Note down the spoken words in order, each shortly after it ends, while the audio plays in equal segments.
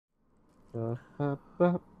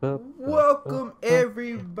Welcome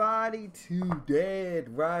everybody to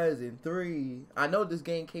Dead Rising 3. I know this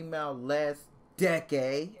game came out last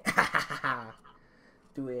decade.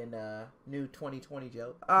 Doing new 2020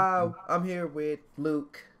 joke. I'm here with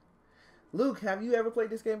Luke. Luke, have you ever played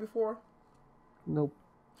this game before? Nope.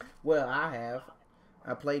 Well, I have.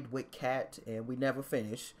 I played with Kat and we never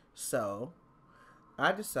finished. So,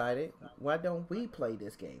 I decided, why don't we play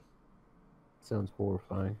this game? Sounds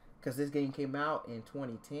horrifying. Because this game came out in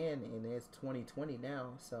 2010 and it's 2020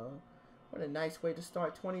 now. So, what a nice way to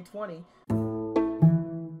start 2020.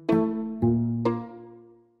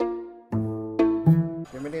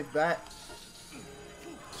 Give me this back.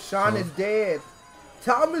 Sean is dead.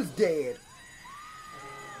 Tom is dead.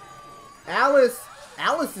 Alice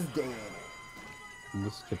is dead. I'm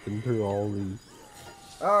just skipping through all these.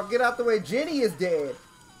 Oh, get out the way. Jenny is dead.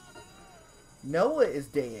 Noah is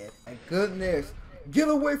dead. And goodness. Get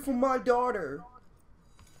away from my daughter.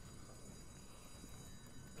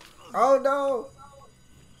 Oh no.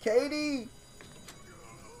 Katie.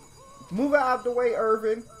 Move out of the way,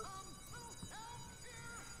 Irvin.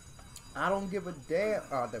 I don't give a damn.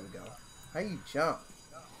 Oh, there we go. How you jump?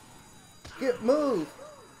 Move.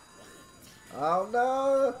 Oh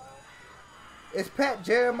no. It's Pat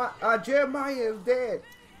Jeremiah. Jeremiah is dead.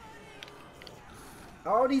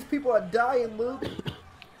 All these people are dying, Luke.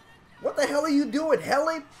 What the hell are you doing,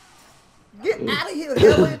 Helen? Get out of here,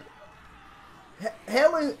 Helen.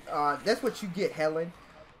 Helen, that's what you get, Helen.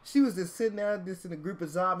 She was just sitting there, just in a group of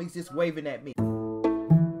zombies, just waving at me.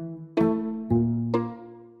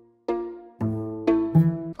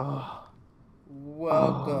 Oh.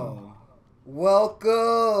 Welcome.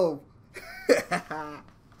 Welcome.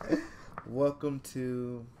 Welcome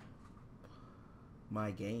to my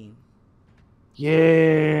game.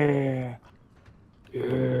 Yeah.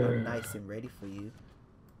 I'm nice and ready for you.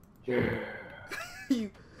 Yeah.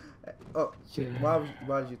 Oh,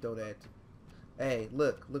 why did you throw that? Hey,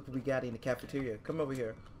 look what we got in the cafeteria. Come over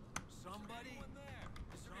here. Somebody in there?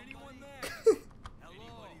 Is there anyone there?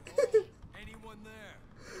 Hello? Anyone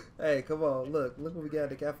there? Hey, come on, look what we got in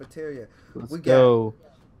the cafeteria. Let's go.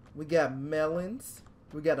 We got melons.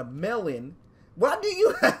 We got a melon. Why do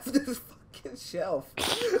you have this fucking shelf?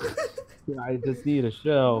 I just need a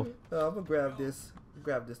shelf. Oh, I'm gonna grab this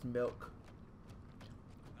milk.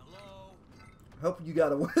 Hello? Hope you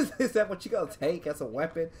got a. Is that what you gonna take as a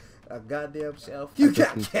weapon? A goddamn shelf. You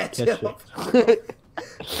got ketchup.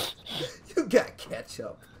 You got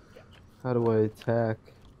ketchup. How do I attack?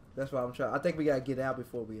 That's what I'm trying. I think we gotta get out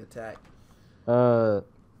before we attack. Oh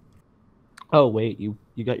wait, you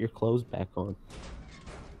got your clothes back on.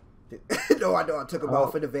 No, I know. I took them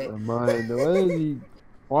off in the vet.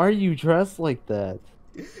 Why are you dressed like that?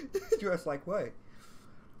 Dressed like what?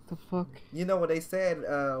 The fuck? You know what they said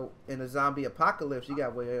in a zombie apocalypse? You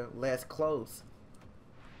gotta wear less clothes.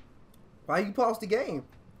 Why you pause the game?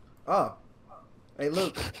 Oh, hey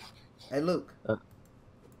Luke. Hey Luke.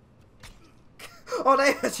 Oh,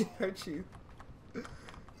 they actually hurt you.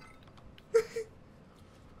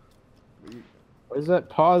 Why is that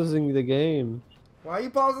pausing the game? Why are you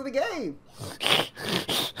pausing the game?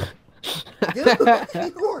 Dude,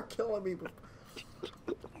 you are killing me.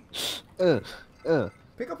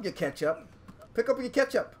 Pick up your ketchup. Pick up your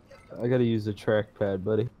ketchup. I gotta use the trackpad,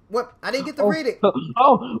 buddy. What? I didn't get to read it.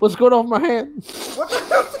 Oh, what's going on with my hand? What the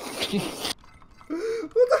hell?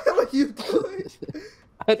 What the hell are you doing?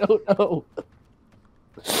 I don't know.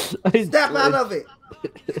 Snap out of it.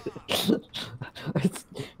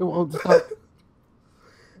 It won't stop.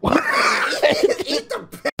 Eat the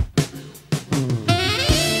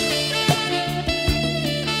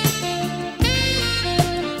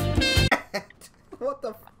What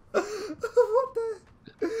the? What the?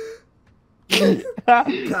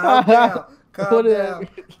 Calm down. Calm down.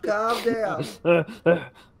 Calm down.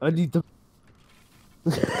 I need to.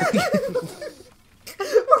 What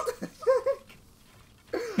the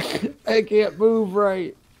heck? I can't move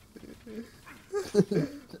right.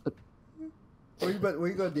 What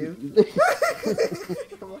you gonna do?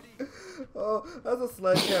 Oh, that's a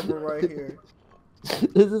sledgehammer right here.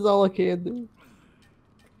 This is all I can do.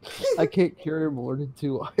 I can't carry more than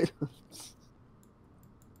 2 items.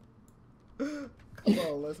 Come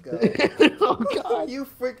on, let's go. Oh god. You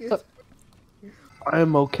freaking. I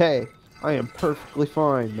am okay. I am perfectly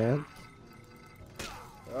fine, man.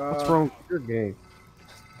 What's wrong with your game?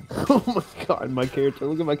 Oh my god, my character.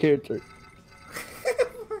 Look at my character.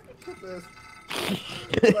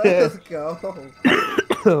 Let's go.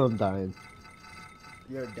 I'm dying.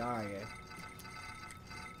 You're dying.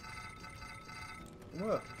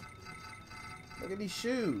 Look. Look at these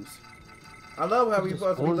shoes. I love how we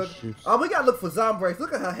supposed to be looking. Oh, we gotta look for zombies.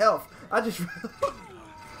 Look at her health. I just.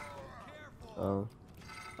 Oh.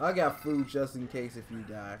 I got food just in case if you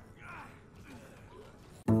die.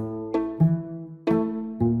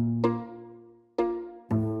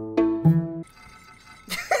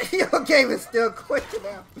 Your game is still quick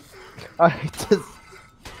now. I just.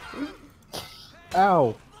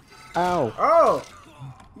 Ow. Ow. Oh!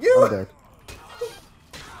 You! I'm dead.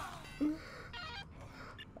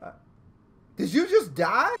 Did you just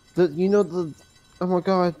die? You know the. Oh my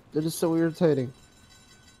god, that is so irritating.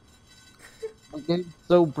 My game's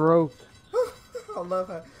so broke. I love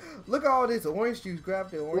how. Look at all this orange juice.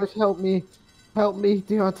 Grab the orange. Look, help me. Help me,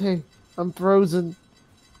 Deontay. I'm frozen.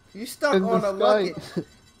 You stuck in on the a lucky.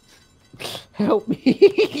 Help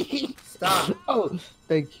me. Stop. Oh,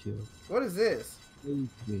 thank you. What is this? Thank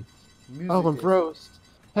me. Music Oh, I'm is- froze.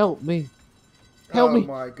 Help me. Help me. Oh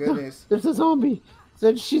my goodness. There's a zombie.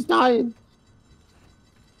 She's dying.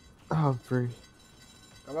 Oh, I'm free.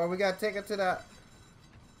 Come on, we gotta take her to that.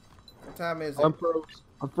 What time is it? I'm froze.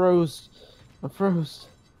 I'm froze. I'm froze.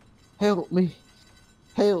 Help me.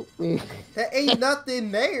 Help me. There ain't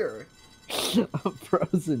nothing there. I'm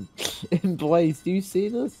frozen in place. Do you see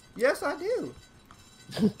this? Yes, I do.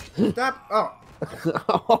 Stop.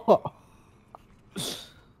 Oh.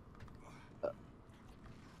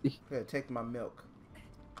 Here, take my milk.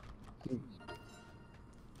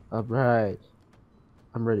 All right.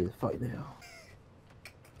 I'm ready to fight now.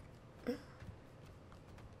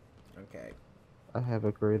 Okay. I have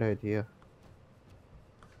a great idea.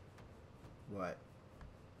 What?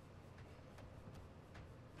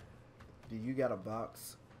 Do you got a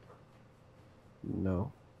box?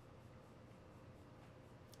 No.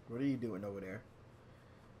 What are you doing over there?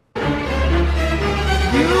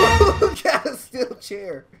 You got a steel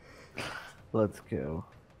chair. Let's go.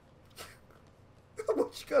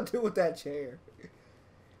 What you gonna do with that chair?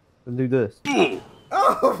 And do this.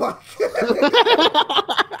 Oh my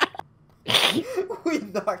god! We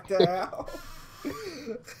knocked her out.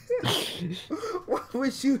 Why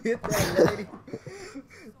would you hit that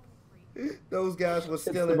lady? Those guys were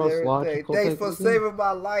still the in most there. logical Thanks thing for to do. saving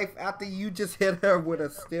my life after you just hit her with a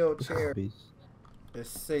steel chair. Peace. It's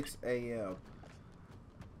 6 a.m.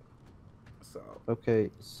 So Okay,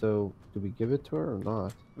 so do we give it to her or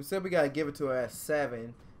not? we said we gotta give it to her at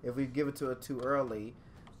 7. If we give it to her too early,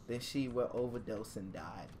 then she will overdose and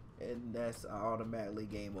die, and that's automatically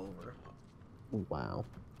game over. Wow.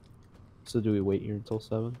 So do we wait here until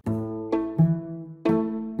 7?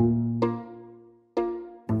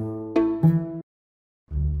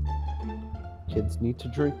 Kids need to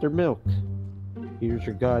drink their milk. Here's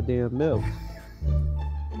your goddamn milk.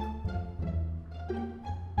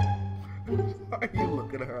 Why are you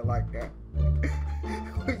looking at her like that?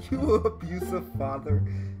 Are you an abusive father?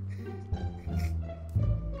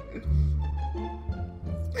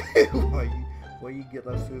 Why you get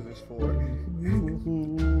us scissors for?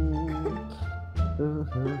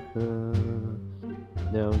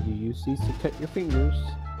 Now you use these to cut your fingers.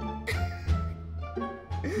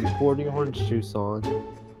 You pour the orange juice on.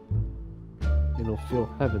 It'll feel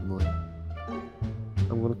heavenly.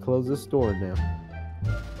 I'm gonna close this door now.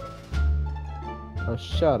 Oh,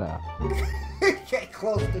 shut up. Can't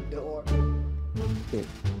close the door. Okay.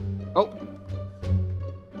 Oh!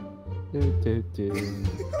 Do.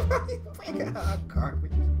 Bring out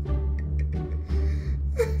garbage.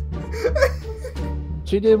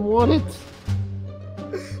 She didn't want it.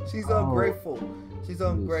 She's Oh. ungrateful. She's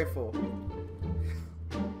ungrateful.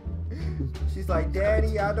 She's like,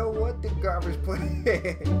 Daddy, I don't want the garbage can.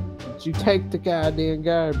 Did you take the goddamn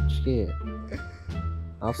garbage can?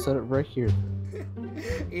 I'll set it right here.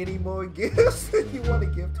 Any more gifts you want to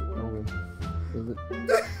give to her? Oh, is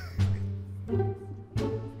it?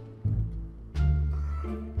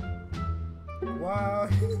 Wow.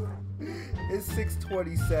 It's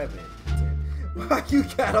 6:27. Why you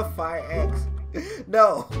got a fire axe?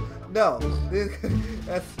 No.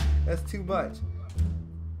 That's too much.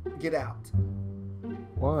 Get out.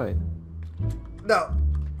 Why? No.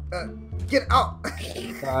 Get out.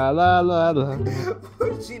 La la la la.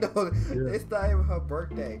 She knows it's not even her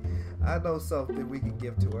birthday. I know something we can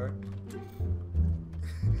give to her.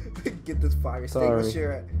 We can get this fire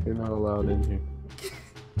extinguisher. You're not allowed in here.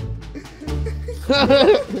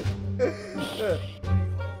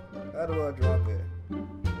 How do I drop it?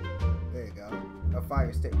 There you go. A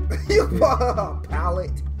fire stick. You bought a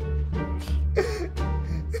pallet.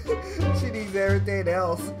 She needs everything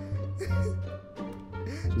else.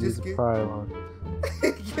 Just get a pylon.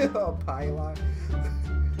 get a pylon.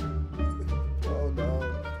 Oh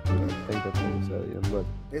no. I think that's what he said. Yeah, but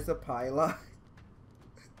It's a pylon.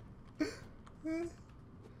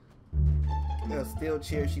 A steel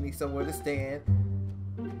chair. She needs somewhere to stand.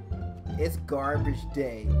 It's garbage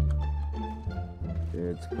day.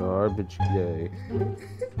 It's garbage day.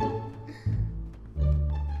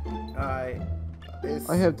 Alright.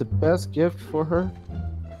 I have the best gift for her.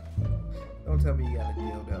 Don't tell me you got a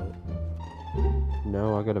dildo.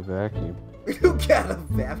 No, I got a vacuum. You got a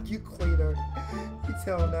vacuum cleaner. You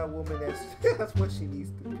telling that woman that's what she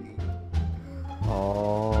needs to be.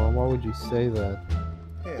 Oh, why would you say that?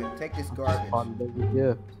 Here, take this Just garbage. bought it as a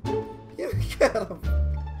gift. You got a...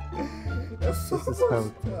 That's so This is much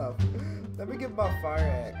how- stuff. Let me get my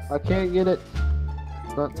fire axe. I can't get it.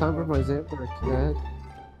 It's not time for my Xamper, Dad.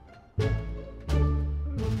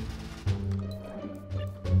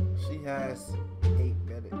 She has 8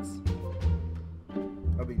 minutes.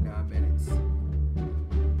 I'll be 9 minutes.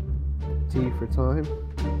 T for time.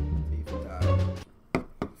 Tea for time.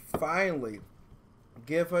 Finally,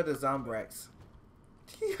 give her the Zombrax.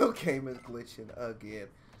 Your game is glitching again.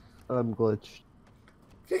 I'm glitched.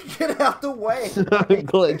 Get out the way. I'm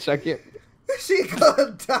glitched. I can't. She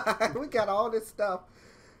gonna die. We got all this stuff.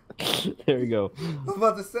 There we go. I'm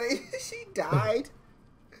about to say she died.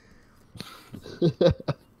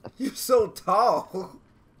 You're so tall.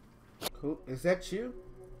 Who is that? You?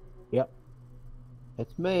 Yep.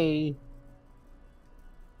 It's me.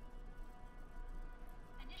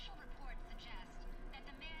 Initial reports suggest that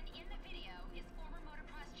the man in the video is former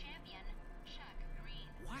motocross champion Chuck Green.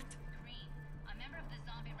 What? Green, a member of the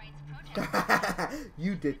zombie rights protest.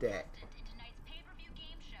 You did that. In tonight's pay-per-view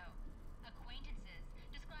game show, acquaintances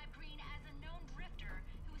describe Green as a known drifter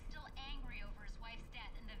who is still angry over his wife's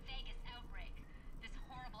death in the Vegas outbreak. This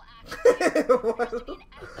horrible act appears to be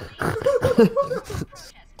an escalation of the protest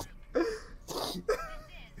group.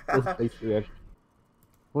 This face reaction.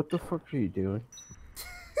 What the fuck are you doing?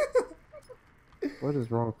 What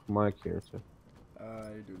is wrong with my character?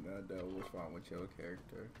 I do not know what's wrong with your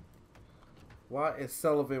character. Why is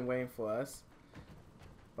Sullivan waiting for us?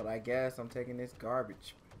 But I guess I'm taking this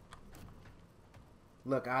garbage.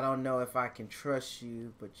 Look, I don't know if I can trust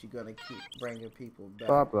you, but you're gonna keep bringing people back.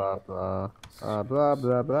 Blah blah blah. Blah blah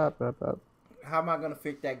blah blah blah. How am I gonna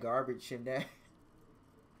fit that garbage in there?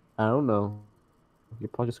 I don't know. You're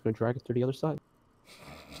probably just gonna drag it through the other side.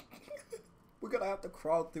 We're gonna have to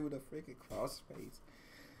crawl through the freaking crawl space.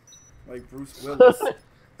 Like Bruce Willis.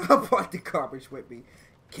 I brought the garbage with me.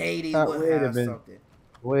 Katie will wait a have minute. something.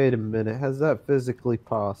 Wait a minute. How's that physically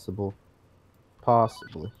possible?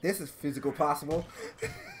 Possibly. This is physical possible.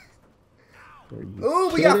 Are you Ooh,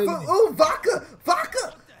 we got kidding? food. Ooh, vodka!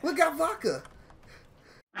 Vodka! We got vodka.